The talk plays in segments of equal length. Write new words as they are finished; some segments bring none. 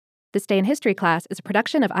This Day in History class is a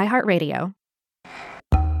production of iHeartRadio.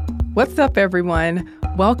 What's up, everyone?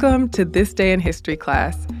 Welcome to This Day in History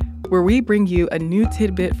class, where we bring you a new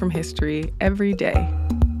tidbit from history every day.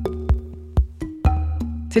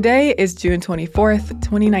 Today is June 24th,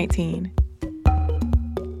 2019.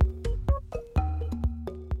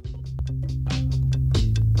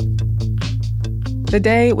 The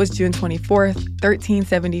day was June 24th,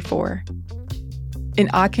 1374. In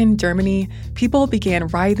Aachen, Germany, people began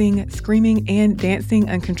writhing, screaming, and dancing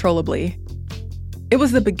uncontrollably. It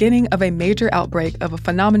was the beginning of a major outbreak of a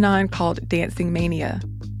phenomenon called dancing mania.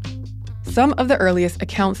 Some of the earliest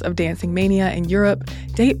accounts of dancing mania in Europe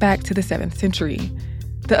date back to the 7th century.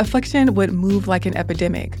 The affliction would move like an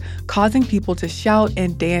epidemic, causing people to shout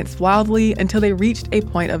and dance wildly until they reached a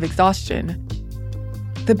point of exhaustion.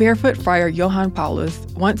 The barefoot friar Johann Paulus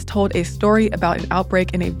once told a story about an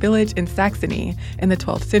outbreak in a village in Saxony in the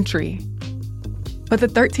 12th century. But the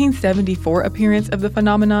 1374 appearance of the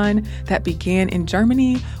phenomenon that began in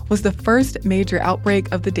Germany was the first major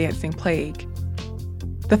outbreak of the dancing plague.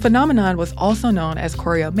 The phenomenon was also known as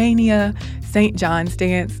choreomania, St. John's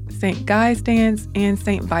dance, St. Guy's dance, and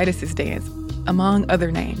St. Vitus's dance, among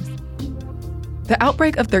other names. The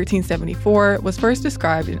outbreak of 1374 was first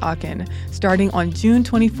described in Aachen starting on June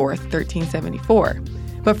 24th, 1374.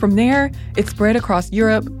 But from there, it spread across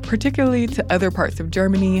Europe, particularly to other parts of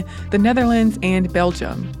Germany, the Netherlands, and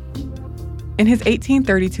Belgium. In his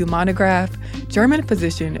 1832 monograph, German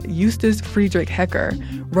physician Justus Friedrich Hecker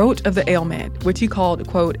wrote of the ailment, which he called,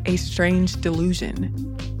 quote, a strange delusion.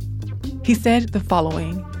 He said the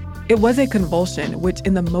following: "It was a convulsion which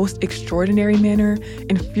in the most extraordinary manner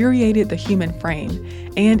infuriated the human frame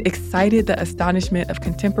and excited the astonishment of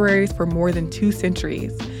contemporaries for more than 2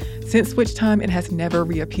 centuries, since which time it has never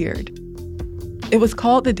reappeared. It was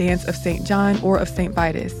called the dance of St. John or of St.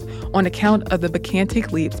 Vitus on account of the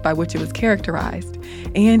bacchantic leaps by which it was characterized,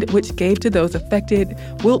 and which gave to those affected,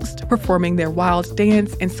 whilst performing their wild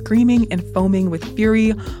dance and screaming and foaming with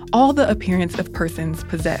fury, all the appearance of persons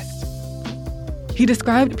possessed." He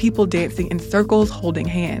described people dancing in circles holding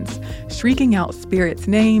hands, shrieking out spirits'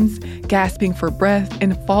 names, gasping for breath,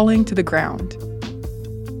 and falling to the ground.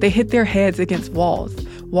 They hit their heads against walls,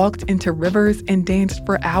 walked into rivers, and danced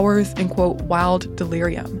for hours in, quote, wild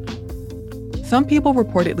delirium. Some people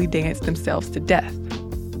reportedly danced themselves to death.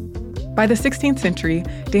 By the 16th century,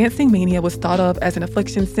 dancing mania was thought of as an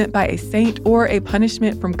affliction sent by a saint or a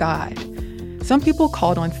punishment from God. Some people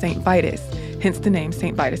called on St. Vitus, hence the name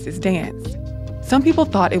St. Vitus's dance. Some people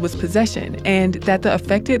thought it was possession and that the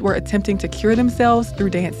affected were attempting to cure themselves through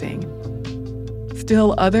dancing.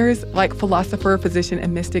 Still others, like philosopher, physician,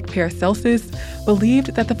 and mystic Paracelsus,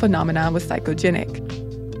 believed that the phenomenon was psychogenic.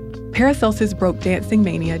 Paracelsus broke dancing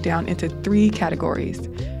mania down into 3 categories: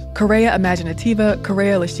 chorea imaginativa,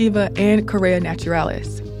 chorea lasciva, and chorea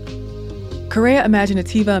naturalis. Chorea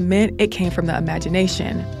imaginativa meant it came from the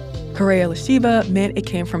imagination. Chorea lasciva meant it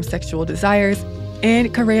came from sexual desires,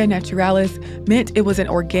 and chorea naturalis meant it was an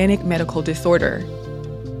organic medical disorder.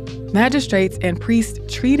 Magistrates and priests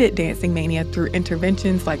treated dancing mania through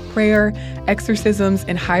interventions like prayer, exorcisms,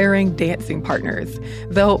 and hiring dancing partners,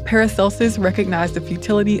 though Paracelsus recognized the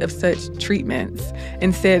futility of such treatments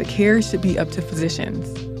and said care should be up to physicians.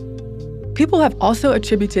 People have also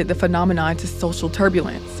attributed the phenomenon to social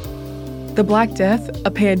turbulence. The Black Death, a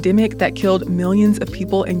pandemic that killed millions of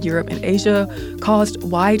people in Europe and Asia, caused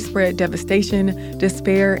widespread devastation,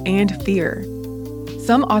 despair, and fear.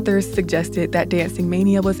 Some authors suggested that dancing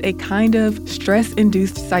mania was a kind of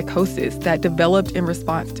stress-induced psychosis that developed in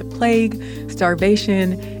response to plague,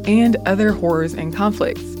 starvation, and other horrors and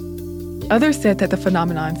conflicts. Others said that the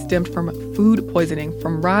phenomenon stemmed from food poisoning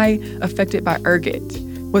from rye affected by ergot,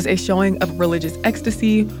 was a showing of religious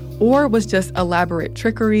ecstasy, or was just elaborate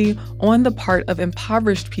trickery on the part of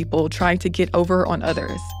impoverished people trying to get over on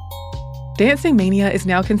others. Dancing mania is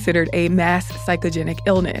now considered a mass psychogenic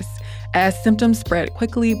illness, as symptoms spread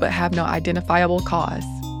quickly but have no identifiable cause.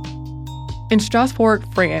 In Strasbourg,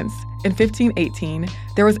 France, in 1518,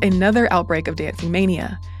 there was another outbreak of dancing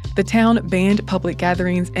mania. The town banned public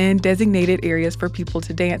gatherings and designated areas for people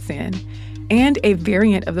to dance in. And a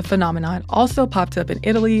variant of the phenomenon also popped up in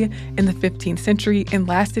Italy in the 15th century and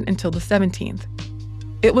lasted until the 17th.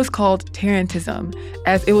 It was called tarantism,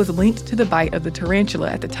 as it was linked to the bite of the tarantula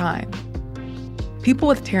at the time. People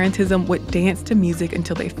with tarantism would dance to music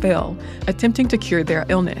until they fell, attempting to cure their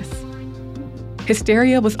illness.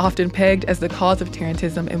 Hysteria was often pegged as the cause of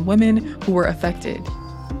tarantism in women who were affected.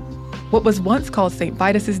 What was once called St.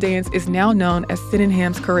 Vitus's dance is now known as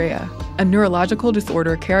Sydenham's chorea, a neurological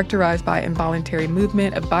disorder characterized by involuntary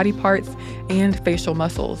movement of body parts and facial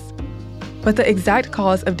muscles. but the exact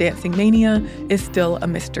cause of dancing mania is still a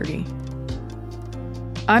mystery.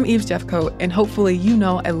 I'm Eve Jeffcoat, and hopefully you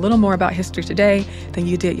know a little more about history today than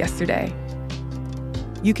you did yesterday.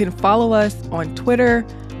 You can follow us on Twitter,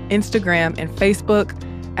 Instagram, and Facebook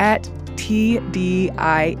at TDIHC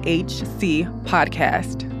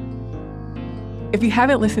Podcast. If you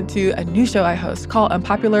haven't listened to a new show I host called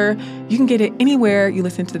Unpopular, you can get it anywhere you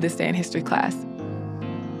listen to This Day in History class.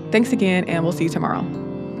 Thanks again, and we'll see you tomorrow.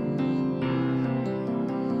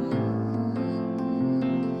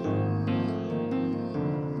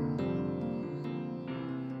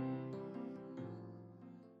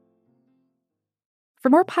 For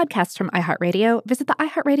more podcasts from iHeartRadio, visit the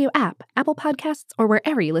iHeartRadio app, Apple Podcasts, or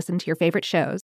wherever you listen to your favorite shows.